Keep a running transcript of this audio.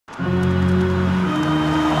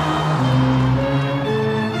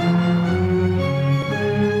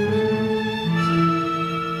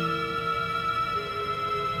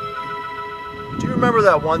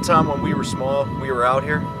remember that one time when we were small, we were out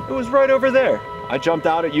here? It was right over there. I jumped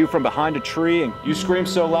out at you from behind a tree and you screamed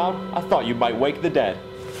so loud, I thought you might wake the dead.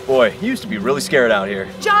 Boy, you used to be really scared out here.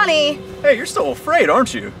 Johnny! Hey, you're still afraid,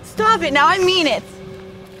 aren't you? Stop it now, I mean it!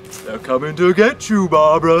 They're coming to get you,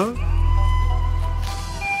 Barbara.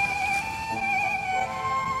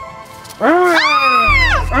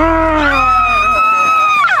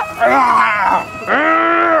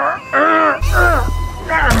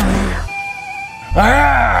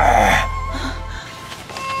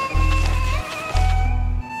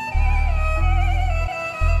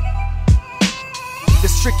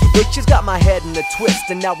 This tricky bitch has got my head in a twist,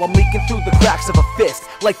 and now I'm leaking through the cracks of a fist,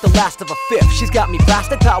 like the last of a fifth. She's got me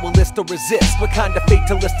blasted, powerless to resist. What kind of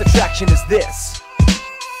fatalist attraction is this?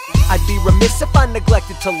 I'd be remiss if I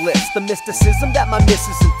neglected to list the mysticism that my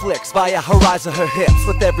missus inflicts via her eyes or her hips.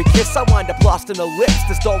 With every kiss I wind up lost in her lips.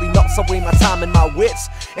 This dolly melts away my time and my wits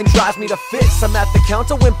and drives me to fits. I'm at the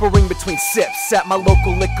counter whimpering between sips at my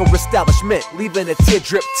local liquor establishment, leaving a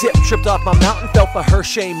teardrip tip. Tripped off my mountain, fell for her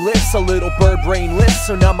shameless. A little bird brainless,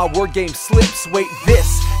 so now my word game slips. Wait, this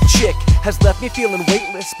chick has left me feeling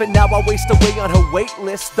weightless, but now I waste away on her wait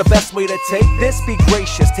list. The best way to take this, be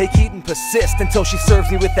gracious, take heed and persist until she serves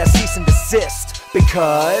me with that cease and desist.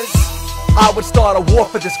 Because I would start a war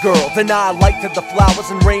for this girl, deny light to the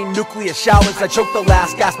flowers and rain nuclear showers. I choke the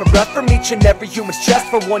last gasp of breath from each and every human's chest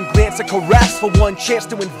for one glance of caress, for one chance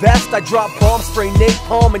to invest. I drop bombs, spray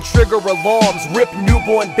napalm and trigger alarms, rip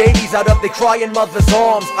newborn babies out of their crying mother's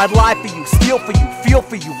arms. I'd lie for you, steal for you, feel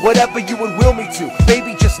for you, whatever you would will me to.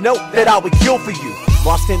 Baby, just know that I would kill for you.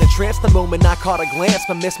 Lost in a trance the moment I caught a glance,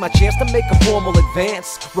 but missed my chance to make a formal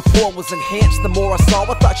advance. Rapport was enhanced, the more I saw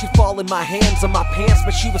I thought she'd fall in my hands or my pants, but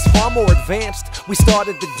she was far more advanced. We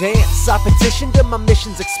started the dance, I petitioned and my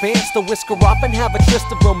mission's expanse, to whisk her off and have a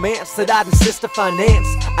tryst of romance that I'd insist to finance.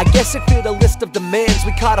 I guess it fit a list of demands,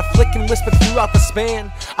 we caught a flick and whispered throughout the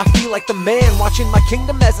span. I feel like the man, watching my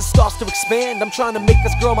kingdom as it starts to expand. I'm trying to make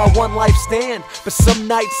this girl my one life stand, but some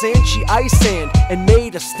nights in she ice sand and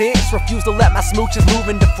made a stance. Refused to let my smooches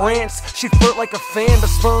moving to France. She flirt like a fan, but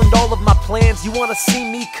spurned all of my plans. You wanna see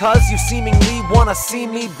me cuz you seemingly wanna see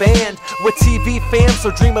me banned with TV fans, so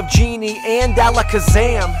dream of Genie and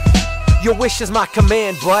Alakazam. Your wish is my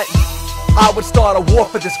command, but I would start a war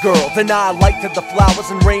for this girl, deny light to the flowers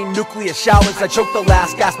and rain nuclear showers. I choke the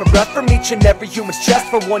last gasp of breath from each and every human's chest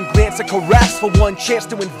for one glance of caress, for one chance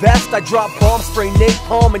to invest. I drop bombs, spray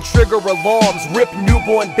napalm and trigger alarms, rip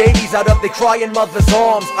newborn babies out of their crying mother's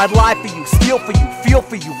arms. I'd lie for you, steal for you, feel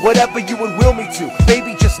for you, whatever you would will me to.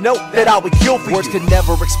 Baby, just know that I would kill for you. Words could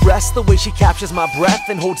never express the way she captures my breath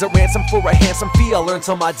and holds a ransom for a handsome fee. I'll learn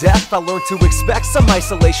till my death. I learned to expect some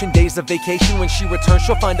isolation, days of vacation. When she returns,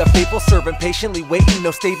 she'll find a faithful servant patiently waiting,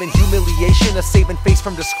 no staving humiliation, a saving face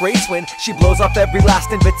from disgrace when she blows off every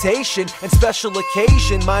last invitation and special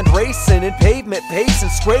occasion. Mind racing and pavement pacing,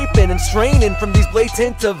 scraping and straining from these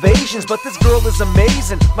blatant evasions. But this girl is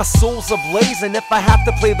amazing, my soul's ablazing. If I have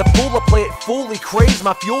to play the fool, I'll play it fully crazed.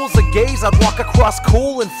 My fuel's a gaze, I'd walk across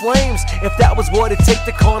cool in flames if that was what it'd take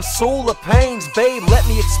to console her pains. Babe, let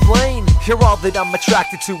me explain, you're all that I'm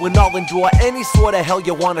attracted to, and I'll endure any sort of hell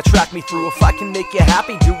you wanna track me through. If I can make you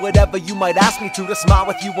happy, do whatever you might ask me to smile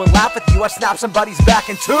with you and laugh with you. I snap somebody's back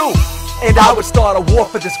in two, and I would start a war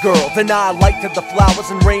for this girl, deny light to the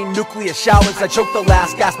flowers and rain nuclear showers. I choke the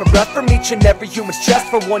last gasp of breath from each and every human's chest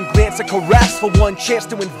for one glance of caress, for one chance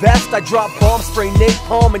to invest. I drop bombs, spray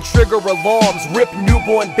napalm and trigger alarms, rip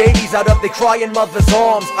newborn babies out of their crying mother's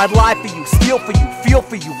arms. I'd lie for you, steal for you, feel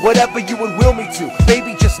for you, whatever you would will me to.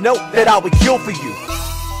 Baby, just know that I would kill for you.